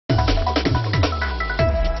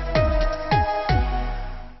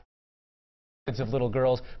of little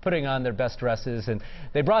girls putting on their best dresses, and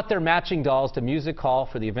they brought their matching dolls to Music Hall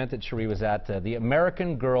for the event that Cherie was at, the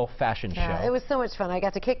American Girl Fashion Show. It was so much fun. I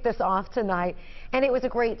got to kick this off tonight, and it was a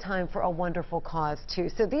great time for a wonderful cause, too.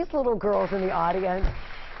 So these little girls in the audience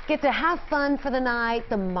get to have fun for the night.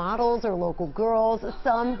 The models are local girls,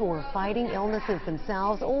 some who are fighting illnesses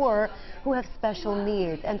themselves or who have special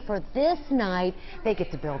needs. And for this night, they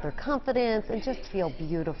get to build their confidence and just feel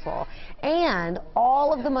beautiful. And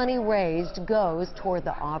all of the money raised goes toward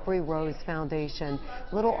the Aubrey Rose Foundation.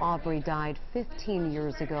 Little Aubrey died 15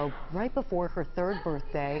 years ago, right before her 3rd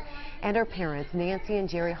birthday. And her parents, Nancy and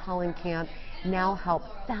Jerry Hollenkamp, now help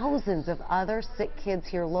thousands of other sick kids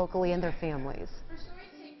here locally and their families.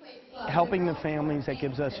 Helping the families, that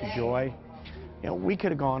gives us joy. You know, we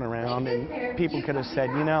could have gone around and people could have said,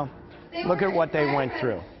 you know, look at what they went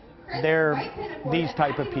through. They're these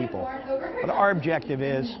type of people. But our objective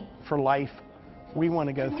is, for life, we want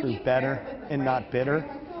to go through better and not bitter.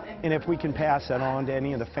 And if we can pass that on to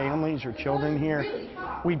any of the families or children here,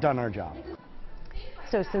 we've done our job.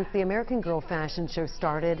 So since the American Girl Fashion Show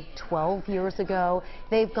started 12 years ago,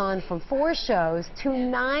 they've gone from 4 shows to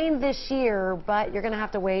 9 this year, but you're going to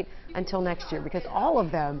have to wait until next year because all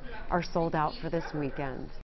of them are sold out for this weekend.